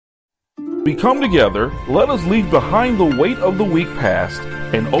We come together, let us leave behind the weight of the week past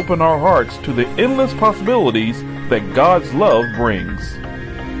and open our hearts to the endless possibilities that God's love brings.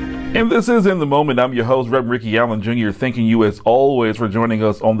 And this is In the Moment. I'm your host, Reverend Ricky Allen Jr., thanking you as always for joining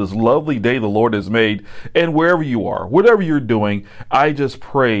us on this lovely day the Lord has made. And wherever you are, whatever you're doing, I just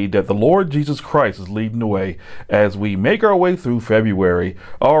pray that the Lord Jesus Christ is leading the way as we make our way through February.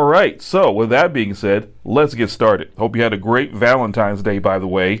 All right, so with that being said, let's get started. Hope you had a great Valentine's Day, by the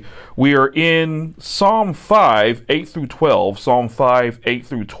way. We are in Psalm 5, 8 through 12, Psalm 5, 8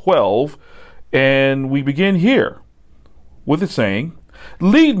 through 12, and we begin here with it saying,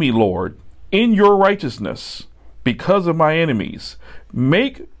 "Lead me, Lord, in your righteousness because of my enemies.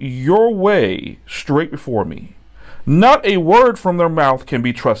 Make your way straight before me. Not a word from their mouth can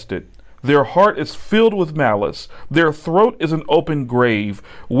be trusted. Their heart is filled with malice. Their throat is an open grave.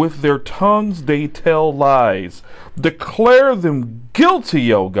 With their tongues they tell lies. Declare them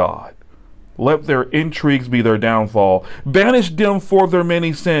guilty, O God. Let their intrigues be their downfall. Banish them for their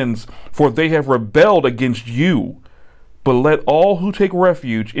many sins, for they have rebelled against you. But let all who take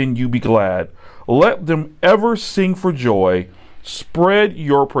refuge in you be glad. Let them ever sing for joy. Spread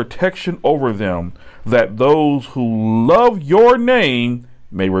your protection over them, that those who love your name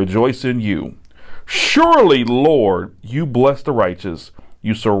may rejoice in you. Surely, Lord, you bless the righteous.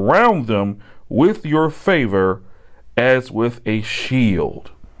 You surround them with your favor as with a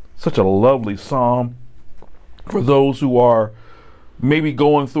shield." Such a lovely psalm for those who are maybe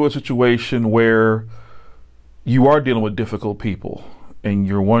going through a situation where you are dealing with difficult people and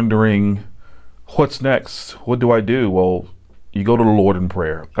you're wondering, what's next? What do I do? Well, you go to the Lord in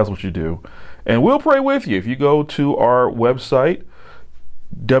prayer. That's what you do. And we'll pray with you. If you go to our website,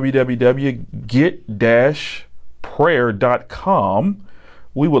 www.get-prayer.com,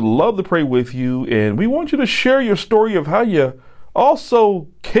 we would love to pray with you. And we want you to share your story of how you also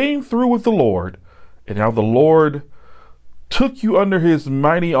came through with the Lord and how the Lord took you under his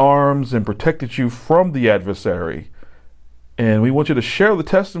mighty arms and protected you from the adversary. And we want you to share the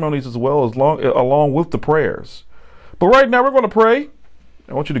testimonies as well as along with the prayers. But right now we're going to pray.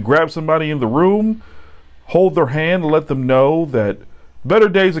 I want you to grab somebody in the room, hold their hand, and let them know that better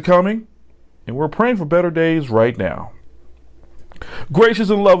days are coming. And we're praying for better days right now. Gracious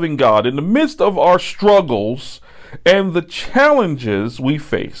and loving God, in the midst of our struggles and the challenges we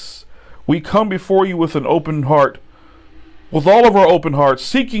face, we come before you with an open heart, with all of our open hearts,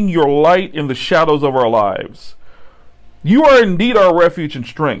 seeking your light in the shadows of our lives. You are indeed our refuge and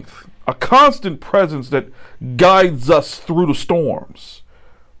strength, a constant presence that guides us through the storms.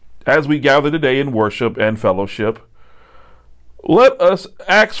 As we gather today in worship and fellowship, let us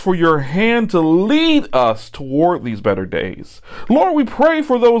ask for your hand to lead us toward these better days. Lord, we pray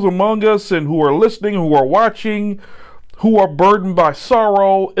for those among us and who are listening, who are watching, who are burdened by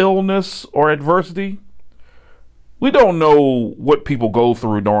sorrow, illness, or adversity. We don't know what people go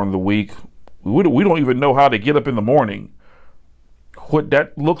through during the week. We don't even know how to get up in the morning, what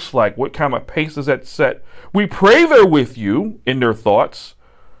that looks like, what kind of pace is that set. We pray they're with you in their thoughts,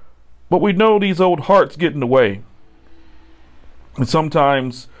 but we know these old hearts get in the way. And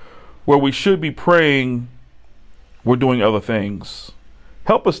sometimes where we should be praying, we're doing other things.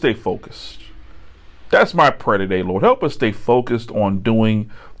 Help us stay focused. That's my prayer today, Lord. Help us stay focused on doing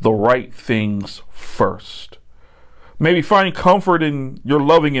the right things first. Maybe find comfort in your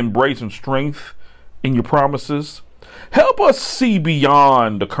loving embrace and strength in your promises. Help us see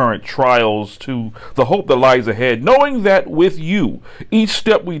beyond the current trials to the hope that lies ahead, knowing that with you, each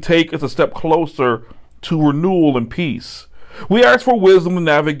step we take is a step closer to renewal and peace. We ask for wisdom to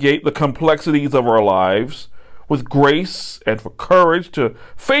navigate the complexities of our lives with grace and for courage to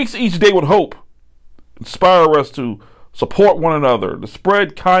face each day with hope. Inspire us to support one another, to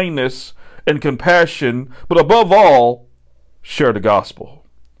spread kindness and compassion, but above all, share the gospel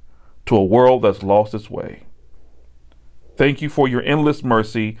to a world that's lost its way. Thank you for your endless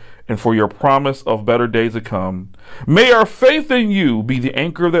mercy and for your promise of better days to come. May our faith in you be the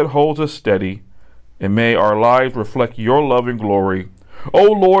anchor that holds us steady, and may our lives reflect your love and glory. O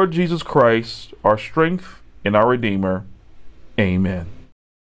Lord Jesus Christ, our strength and our Redeemer. Amen.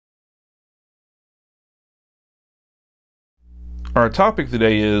 Our topic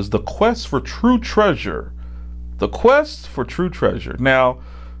today is the quest for true treasure. The quest for true treasure. Now,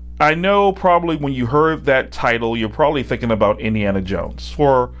 I know probably when you heard that title, you're probably thinking about Indiana Jones.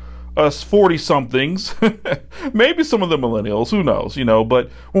 For us 40-somethings, maybe some of the millennials, who knows, but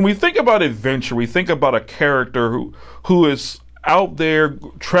when we think about adventure, we think about a character who is out there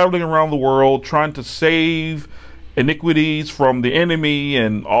traveling around the world trying to save iniquities from the enemy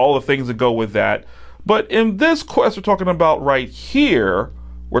and all the things that go with that. But in this quest we're talking about right here,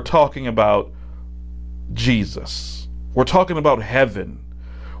 we're talking about Jesus. We're talking about heaven.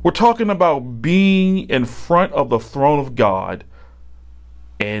 We're talking about being in front of the throne of God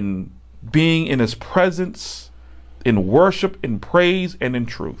and being in his presence, in worship, in praise, and in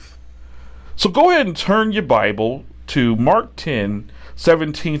truth. So go ahead and turn your Bible to Mark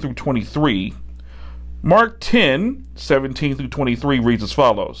 10:17 through 23. Mark 10:17 through 23 reads as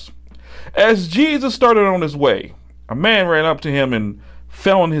follows. As Jesus started on his way, a man ran up to him and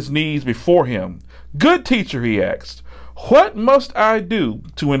fell on his knees before him. "Good teacher," he asked, "what must I do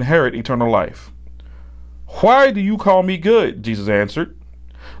to inherit eternal life?" "Why do you call me good?" Jesus answered.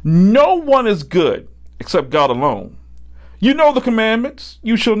 "No one is good except God alone. You know the commandments.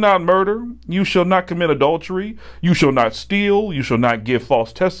 You shall not murder. You shall not commit adultery. You shall not steal. You shall not give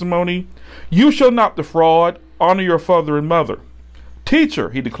false testimony. You shall not defraud. Honor your father and mother." "Teacher,"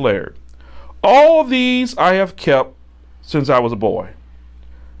 he declared, "all these I have kept since I was a boy."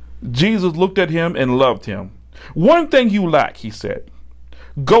 Jesus looked at him and loved him. "One thing you lack," he said.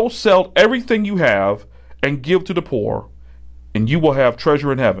 "Go sell everything you have and give to the poor, and you will have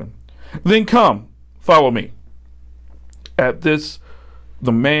treasure in heaven. Then come, follow me." At this,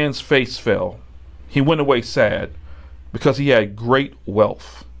 the man's face fell. He went away sad because he had great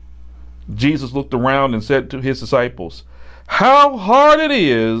wealth. Jesus looked around and said to his disciples, "How hard it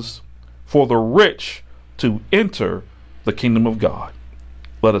is for the rich to enter the kingdom of God."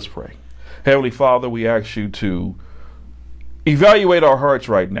 Let us pray. Heavenly Father, we ask you to evaluate our hearts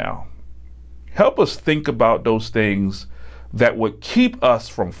right now. Help us think about those things that would keep us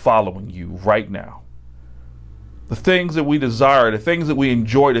from following you right now. The things that we desire, the things that we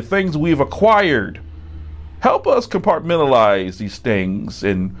enjoy, the things we've acquired. Help us compartmentalize these things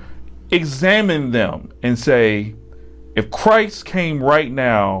and examine them and say, if Christ came right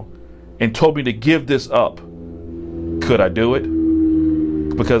now and told me to give this up, could I do it?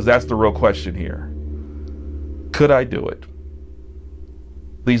 Because that's the real question here. Could I do it?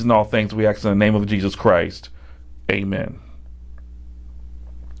 These and all things we ask in the name of Jesus Christ. Amen.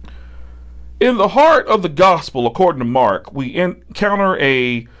 In the heart of the gospel, according to Mark, we encounter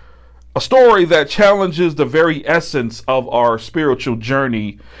a story that challenges the very essence of our spiritual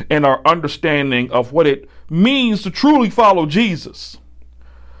journey and our understanding of what it means to truly follow Jesus.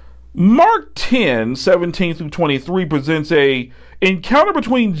 Mark 10:17 through 23 presents a encounter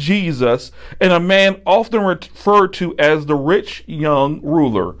between Jesus and a man often referred to as the rich young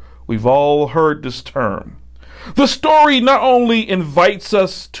ruler. We've all heard this term. The story not only invites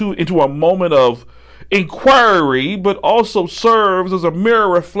us into a moment of inquiry, but also serves as a mirror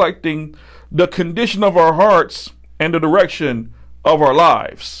reflecting the condition of our hearts and the direction of our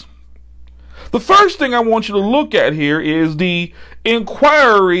lives. The first thing I want you to look at here is the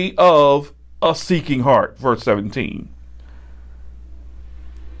inquiry of a seeking heart, verse 17.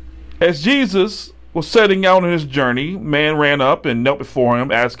 As Jesus was setting out on his journey, a man ran up and knelt before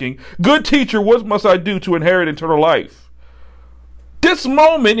him, asking, "Good teacher, what must I do to inherit eternal life?" This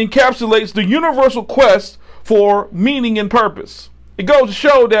moment encapsulates the universal quest for meaning and purpose. It goes to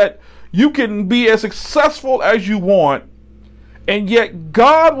show that you can be as successful as you want, and yet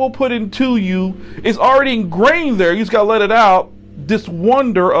God will put into you, it's already ingrained there, you just got to let it out, this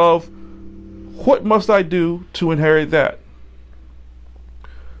wonder of, what must I do to inherit that?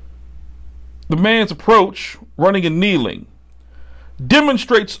 The man's approach, running and kneeling,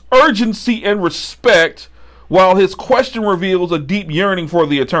 demonstrates urgency and respect, while his question reveals a deep yearning for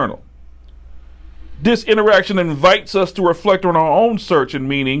the eternal. This interaction invites us to reflect on our own search and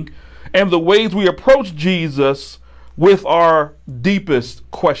meaning and the ways we approach Jesus with our deepest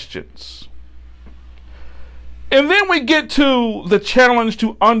questions. And then we get to the challenge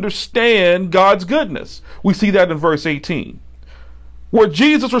to understand God's goodness. We see that in verse 18. Where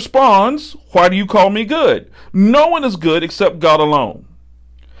Jesus responds, "Why do you call me good? No one is good except God alone."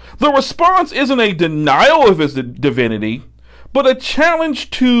 The response isn't a denial of his divinity, but a challenge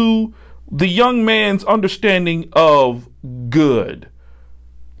to the young man's understanding of good.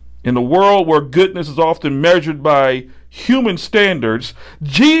 In a world where goodness is often measured by human standards,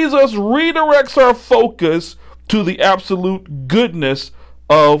 Jesus redirects our focus to the absolute goodness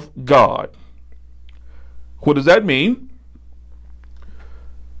of God. What does that mean?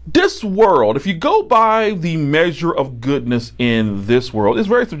 This world, if you go by the measure of goodness in this world, is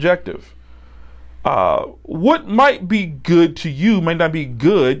very subjective. What might be good to you may not be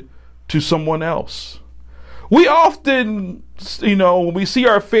good to someone else. We often, when we see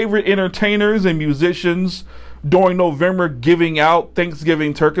our favorite entertainers and musicians during November giving out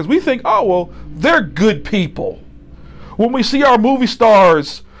Thanksgiving turkeys, we think, oh, well, they're good people. When we see our movie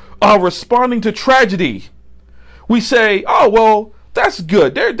stars responding to tragedy, we say, oh, well, That's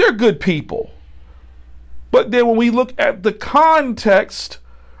good. They're good people. But then when we look at the context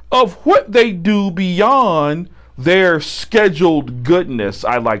of what they do beyond their scheduled goodness,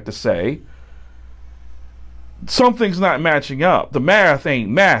 I like to say, something's not matching up. The math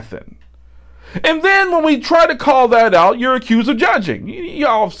ain't mathing. And then when we try to call that out, you're accused of judging.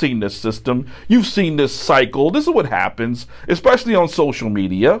 Y'all have seen this system. You've seen this cycle. This is what happens, especially on social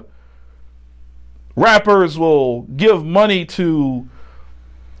media. Rappers will give money to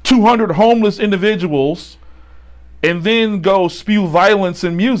 200 homeless individuals and then go spew violence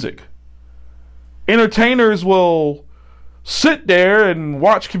in music. Entertainers will sit there and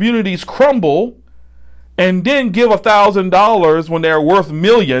watch communities crumble and then give $1,000 when they're worth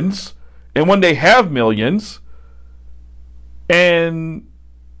millions and when they have millions, and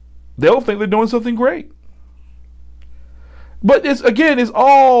they'll think they're doing something great. But it's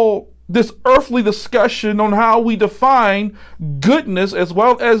all this earthly discussion on how we define goodness, as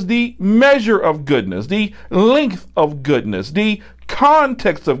well as the measure of goodness, the length of goodness, the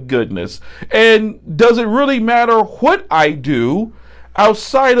context of goodness. And does it really matter what I do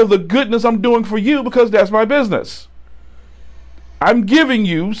outside of the goodness I'm doing for you, because that's my business? I'm giving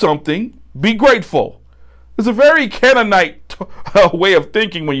you something. Be grateful. It's a very Canaanite way of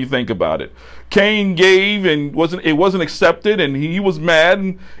thinking when you think about it. Cain gave and it wasn't accepted, and he was mad,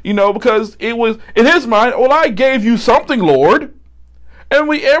 and because it was in his mind, well, I gave you something, Lord. And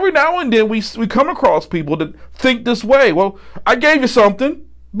we every now and then we come across people that think this way. Well, I gave you something.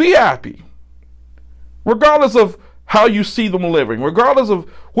 Be happy. Regardless of how you see them living, regardless of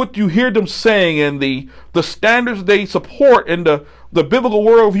what you hear them saying and the standards they support and the biblical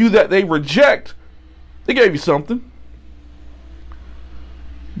worldview that they reject, they gave you something.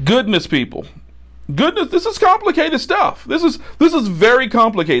 Goodness, people. Goodness, this is complicated stuff. This is very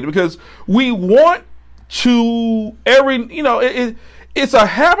complicated, because we want to it's a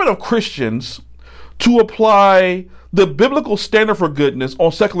habit of Christians to apply the biblical standard for goodness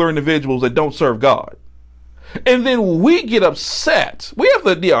on secular individuals that don't serve God. And then we get upset. We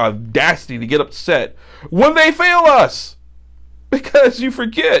have the audacity to get upset when they fail us, because you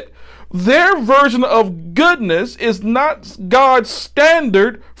forget their version of goodness is not God's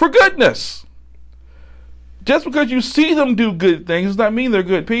standard for goodness. Just because you see them do good things does not mean they're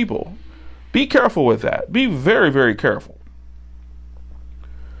good people. Be careful with that. Be very, very careful.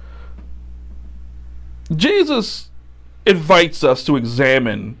 Jesus invites us to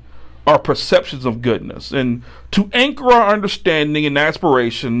examine our perceptions of goodness and to anchor our understanding and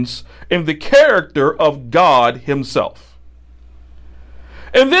aspirations in the character of God Himself.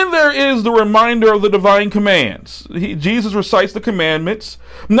 And then there is the reminder of the divine commands. Jesus recites the commandments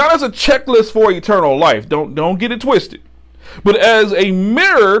not as a checklist for eternal life, don't get it twisted, but as a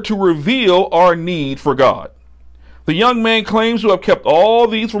mirror to reveal our need for God. The young man claims to have kept all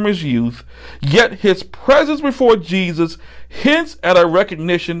these from his youth, yet his presence before Jesus hints at a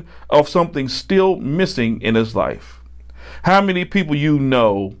recognition of something still missing in his life. How many people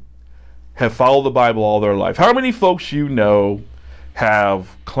have followed the Bible all their life? How many folks have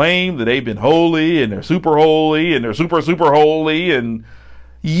claimed that they've been holy and they're super holy and they're super, super holy, and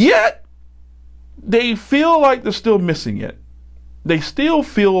yet they feel like they're still missing it? They still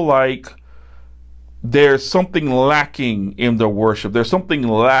feel like there's something lacking in their worship. There's something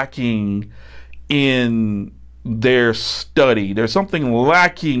lacking in their study. There's something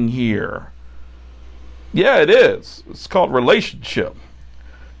lacking here. Yeah, it is. It's called relationship.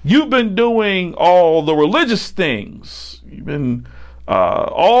 You've been doing all the religious things. You've been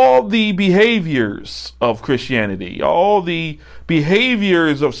all the behaviors of Christianity, all the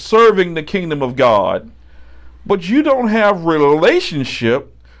behaviors of serving the kingdom of God, but you don't have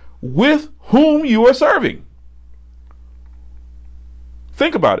relationship with whom you are serving.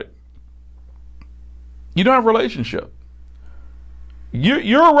 Think about it. You don't have relationship.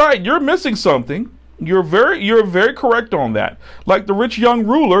 You're right. You're missing something. You're very correct on that. Like the rich young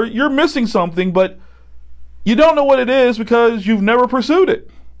ruler, you're missing something, but you don't know what it is because you've never pursued it.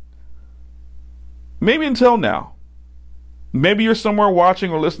 Maybe until now. Maybe you're somewhere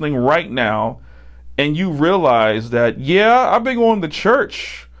watching or listening right now, and you realize that, yeah, I've been going to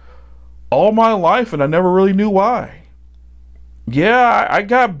church all my life and I never really knew why. Yeah, I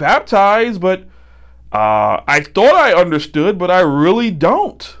got baptized, but I thought I understood, but I really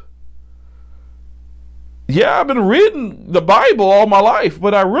don't. Yeah, I've been reading the Bible all my life,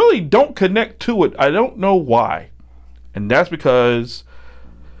 but I really don't connect to it. I don't know why. And that's because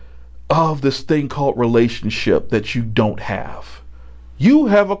of this thing called relationship that you don't have. You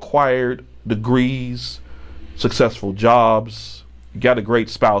have acquired degrees, successful jobs, you got a great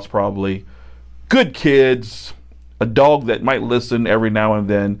spouse probably, good kids, a dog that might listen every now and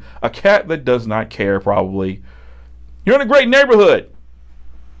then, a cat that does not care probably. You're in a great neighborhood.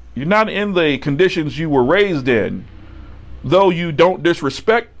 You're not in the conditions you were raised in. Though you don't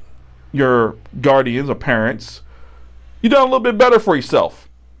disrespect your guardians or parents, you've done a little bit better for yourself.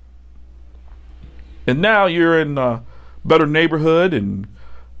 And now you're in a better neighborhood, and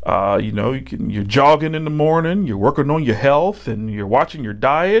you're jogging in the morning, you're working on your health, and you're watching your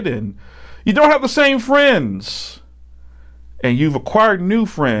diet, and you don't have the same friends. And you've acquired new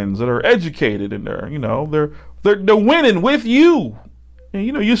friends that are educated, and they're winning with you. And,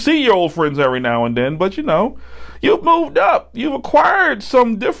 you see your old friends every now and then, but you've moved up. You've acquired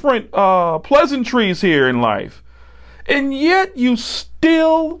some different pleasantries here in life. And yet you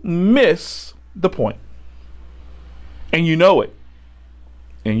still miss the point. And you know it.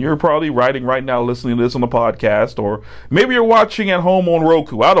 And you're probably writing right now, listening to this on the podcast, or maybe you're watching at home on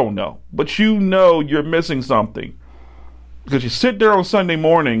Roku. I don't know. But you're missing something. Because you sit there on Sunday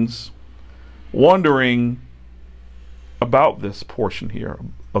mornings wondering about this portion here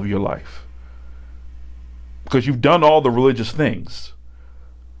of your life. Because you've done all the religious things,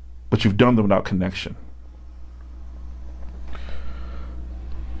 but you've done them without connection.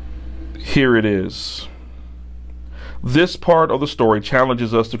 Here it is. This part of the story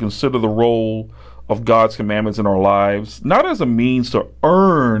challenges us to consider the role of God's commandments in our lives, not as a means to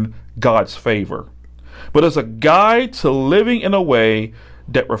earn God's favor, but as a guide to living in a way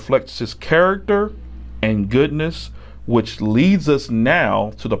that reflects His character and goodness, which leads us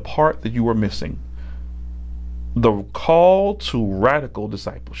now to the part that you are missing. The call to radical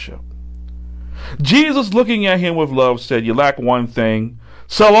discipleship. Jesus, looking at him with love, said, "You lack one thing.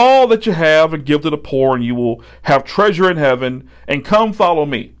 Sell all that you have and give to the poor, and you will have treasure in heaven, and come follow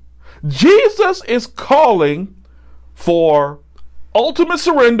me." Jesus is calling for ultimate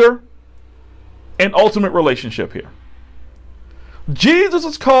surrender and ultimate relationship here. Jesus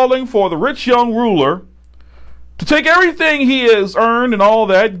is calling for the rich young ruler to take everything he has earned and all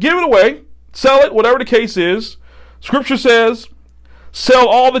that, give it away, sell it, whatever the case is. Scripture says, sell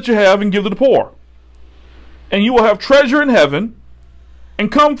all that you have and give to the poor, and you will have treasure in heaven,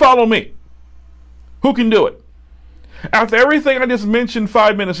 and come follow me. Who can do it? After everything I just mentioned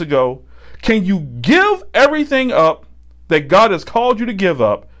 5 minutes ago, can you give everything up that God has called you to give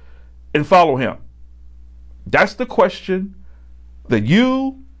up and follow Him? That's the question that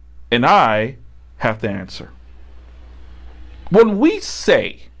you and I have to answer. When we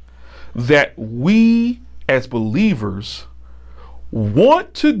say that we as believers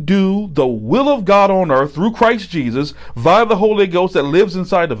want to do the will of God on earth through Christ Jesus via the Holy Ghost that lives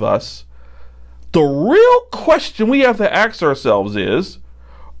inside of us, the real question we have to ask ourselves is,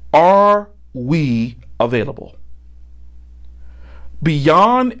 are we available?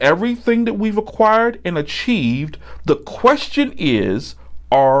 Beyond everything that we've acquired and achieved, the question is,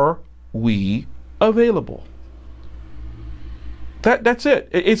 are we available? That's it.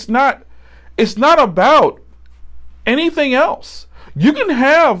 It's not about anything else. You can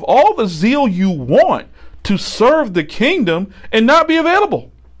have all the zeal you want to serve the kingdom and not be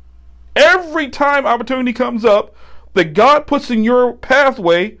available. Every time opportunity comes up that God puts in your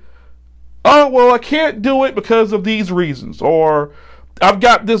pathway, oh, well, I can't do it because of these reasons, or I've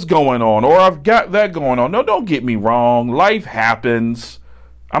got this going on, or I've got that going on. No, don't get me wrong. Life happens.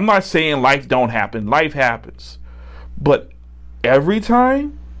 I'm not saying life don't happen. Life happens. But every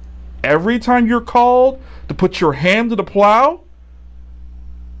time you're called to put your hand to the plow,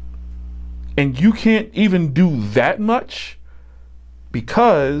 and you can't even do that much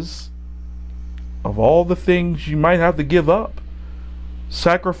because of all the things you might have to give up,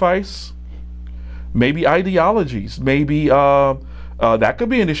 sacrifice, maybe ideologies, maybe that could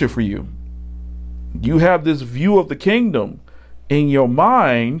be an issue for you. You have this view of the kingdom in your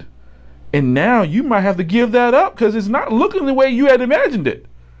mind, and now you might have to give that up because it's not looking the way you had imagined it.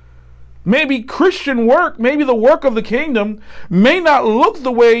 Maybe Christian work, maybe the work of the kingdom may not look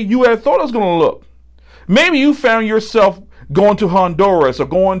the way you had thought it was going to look. Maybe you found yourself going to Honduras or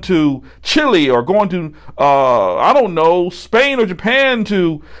going to Chile or going to, Spain or Japan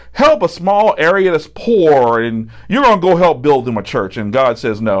to help a small area that's poor, and you're going to go help build them a church. And God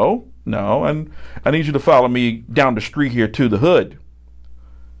says, no, and I need you to follow me down the street here to the hood.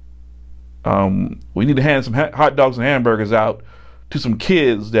 We need to hand some hot dogs and hamburgers out to some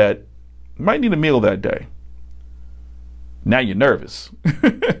kids that might need a meal that day. Now you're nervous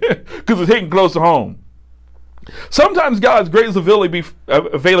because it's hitting close to home. Sometimes God's greatest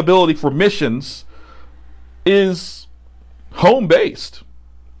availability for missions is home-based.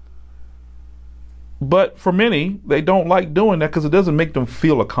 But for many, they don't like doing that because it doesn't make them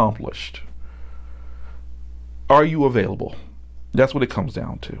feel accomplished. Are you available? That's what it comes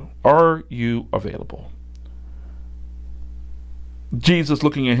down to. Are you available? Jesus,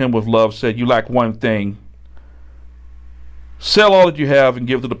 looking at him with love, said, "You lack one thing. Sell all that you have and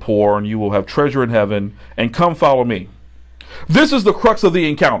give to the poor, and you will have treasure in heaven, and come follow me." This is the crux of the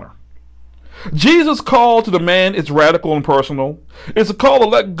encounter. Jesus' call to the man is radical and personal. It's a call to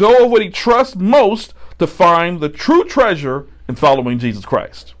let go of what he trusts most to find the true treasure in following Jesus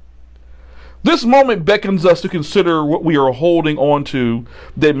Christ. This moment beckons us to consider what we are holding on to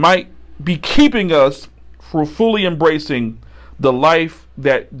that might be keeping us from fully embracing the life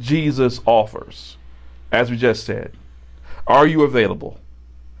that Jesus offers. As we just said, are you available?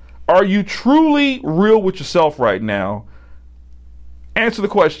 Are you truly real with yourself right now? Answer the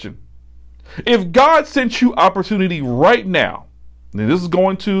question. If God sent you opportunity right now, and this is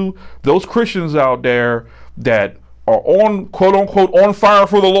going to those Christians out there that are on, quote unquote, on fire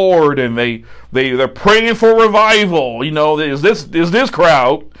for the Lord, and they're praying for revival. You know, is this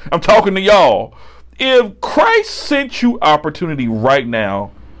crowd? I'm talking to y'all. If Christ sent you opportunity right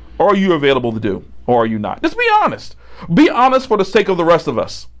now, are you available to do, or are you not? Just be honest. Be honest for the sake of the rest of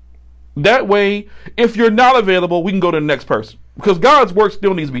us. That way, if you're not available, we can go to the next person, because God's work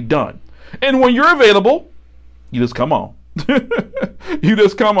still needs to be done. And when you're available, you just come on. You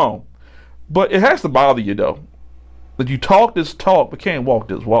just come on. But it has to bother you, though, that you talk this talk but can't walk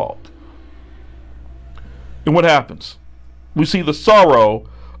this walk. And what happens? We see the sorrow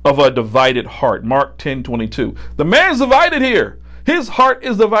of a divided heart. Mark 10:22. The man's divided here. His heart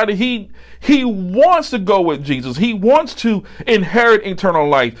is divided. He wants to go with Jesus. He wants to inherit eternal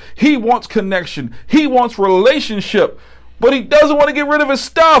life. He wants connection. He wants relationship. But he doesn't want to get rid of his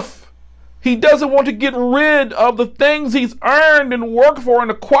stuff. He doesn't want to get rid of the things he's earned and worked for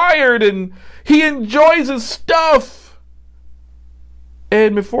and acquired, and he enjoys his stuff.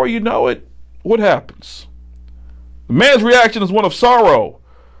 And before you know it, what happens? The man's reaction is one of sorrow,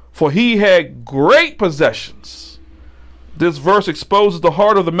 for he had great possessions. This verse exposes the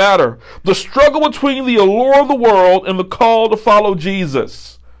heart of the matter, the struggle between the allure of the world and the call to follow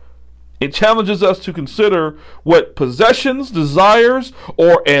Jesus. It challenges us to consider what possessions, desires,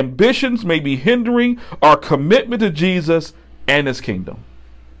 or ambitions may be hindering our commitment to Jesus and his kingdom.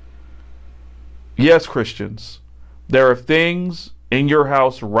 Yes, Christians, there are things in your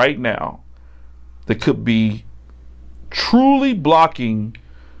house right now that could be truly blocking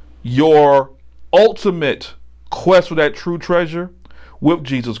your ultimate quest for that true treasure with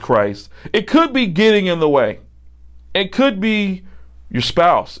Jesus Christ. It could be getting in the way. It could be your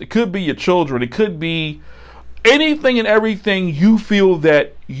spouse. It could be your children. It could be anything and everything you feel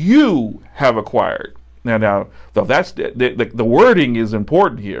that you have acquired. Now that's the wording is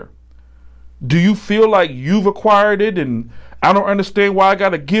important here. Do you feel like you've acquired it and I don't understand why I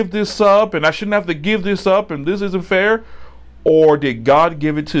got to give this up and I shouldn't have to give this up and this isn't fair? Or did God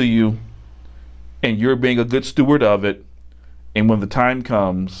give it to you and you're being a good steward of it, and when the time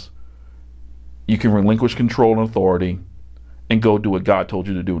comes, you can relinquish control and authority and go do what God told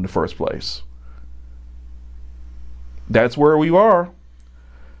you to do in the first place? That's where we are.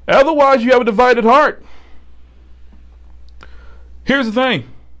 Otherwise, you have a divided heart. Here's the thing.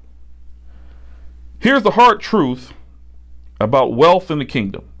 Here's the hard truth about wealth in the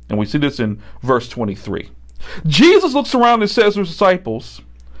kingdom. And we see this in verse 23. Jesus looks around and says to his disciples,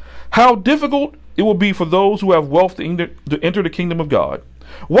 how difficult it will be for those who have wealth to enter the kingdom of God.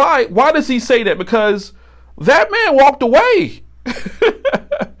 Why does he say that? Because that man walked away.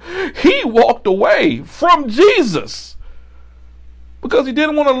 He walked away from Jesus because he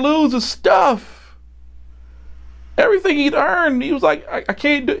didn't want to lose his stuff. Everything he'd earned, he was like, I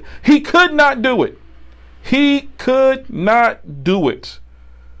can't do it. He could not do it. He could not do it.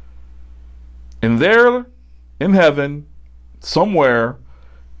 And there in heaven, somewhere,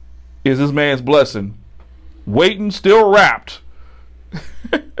 is this man's blessing, waiting, still wrapped.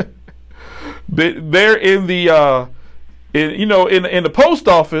 There in the in the post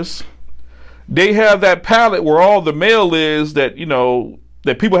office, they have that pallet where all the mail is that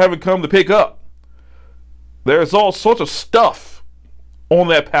that people haven't come to pick up. There's all sorts of stuff on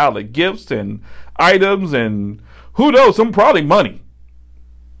that pallet, gifts and items and who knows, some probably money,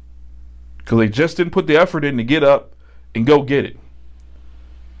 because they just didn't put the effort in to get up and go get it.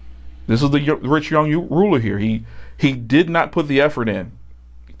 This is the rich young ruler here. He did not put the effort in.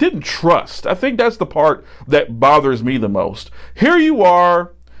 He didn't trust. I think that's the part that bothers me the most. Here you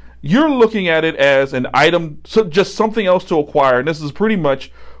are. You're looking at it as an item, so just something else to acquire. And this is pretty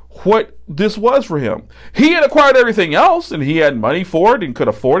much what this was for him. He had acquired everything else, and he had money for it and could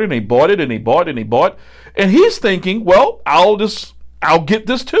afford it, and he bought it, and he bought, and he bought. And he's thinking, well, I'll get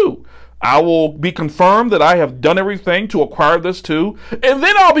this too. I will be confirmed that I have done everything to acquire this too. And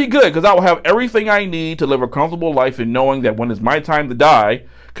then I'll be good because I will have everything I need to live a comfortable life and knowing that when it's my time to die,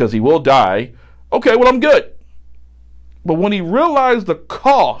 because he will die, okay, well, I'm good. But when he realized the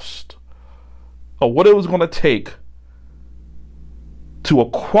cost of what it was going to take to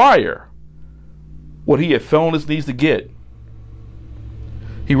acquire what he had felt on his knees to get,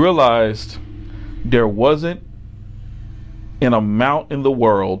 he realized there wasn't an amount in the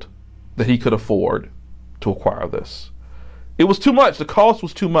world that he could afford to acquire this. It was too much. The cost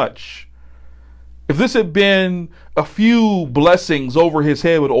was too much. If this had been a few blessings over his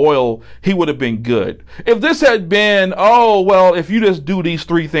head with oil, he would have been good. If this had been, oh, well, if you just do these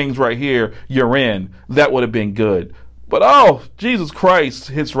 3 things right here, you're in, that would have been good. But, oh, Jesus Christ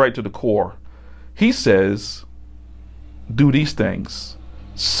hits right to the core. He says, do these things,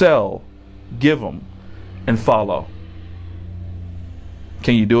 sell, give them, and follow.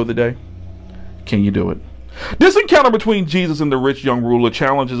 Can you do it today? Can you do it? This encounter between Jesus and the rich young ruler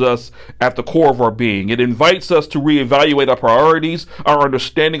challenges us at the core of our being. It invites us to reevaluate our priorities, our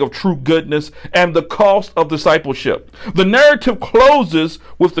understanding of true goodness, and the cost of discipleship. The narrative closes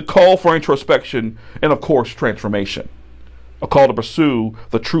with the call for introspection and, of course, transformation. A call to pursue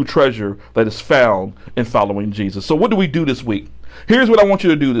the true treasure that is found in following Jesus. So what do we do this week? Here's what I want you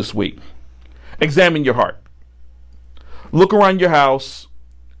to do this week. Examine your heart. Look around your house.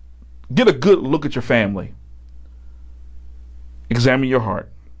 Get a good look at your family. Examine your heart.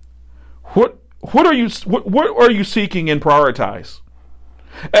 What are you seeking and prioritize?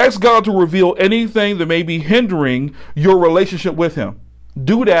 Ask God to reveal anything that may be hindering your relationship with him.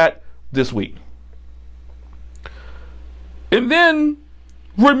 Do that this week. And then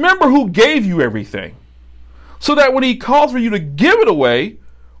remember who gave you everything, so that when he calls for you to give it away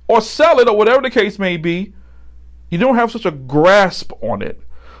or sell it or whatever the case may be, you don't have such a grasp on it.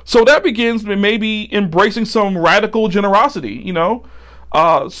 So that begins with maybe embracing some radical generosity,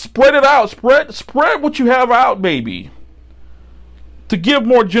 spread it out, spread what you have out, maybe, to give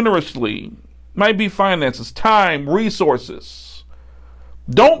more generously. Might be finances, time, resources.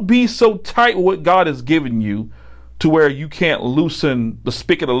 Don't be so tight with what God has given you to where you can't loosen the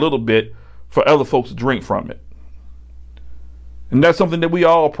spigot a little bit for other folks to drink from it. And that's something that we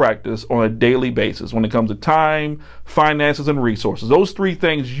all practice on a daily basis when it comes to time, finances, and resources. Those 3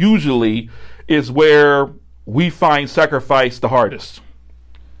 things usually is where we find sacrifice the hardest.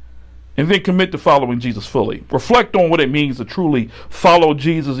 And then commit to following Jesus fully. Reflect on what it means to truly follow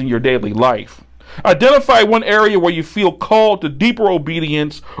Jesus in your daily life. Identify one area where you feel called to deeper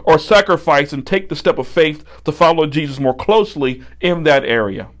obedience or sacrifice and take the step of faith to follow Jesus more closely in that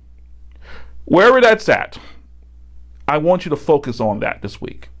area. Wherever that's at, I want you to focus on that this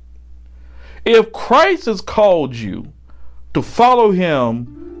week. If Christ has called you to follow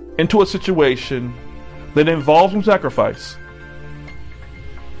him into a situation that involves some sacrifice,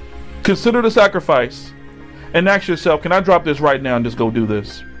 consider the sacrifice and ask yourself, can I drop this right now and just go do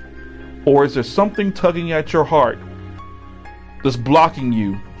this? Or is there something tugging at your heart that's blocking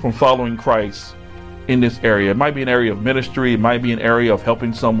you from following Christ in this area? It might be an area of ministry. It might be an area of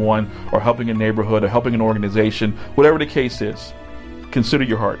helping someone or helping a neighborhood or helping an organization. Whatever the case is, consider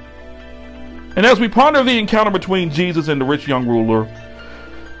your heart. And as we ponder the encounter between Jesus and the rich young ruler,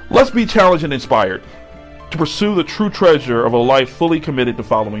 let's be challenged and inspired to pursue the true treasure of a life fully committed to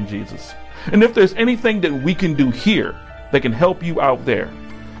following Jesus. And if there's anything that we can do here that can help you out there,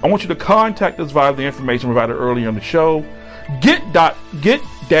 I want you to contact us via the information provided earlier in the show.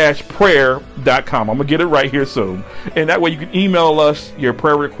 Get-prayer.com. I'm going to get it right here soon. And that way you can email us your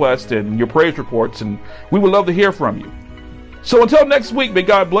prayer requests and your praise reports, and we would love to hear from you. So until next week, may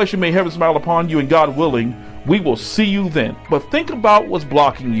God bless you, may heaven smile upon you, and God willing, we will see you then. But think about what's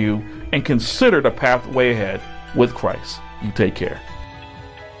blocking you and consider the pathway ahead with Christ. You take care.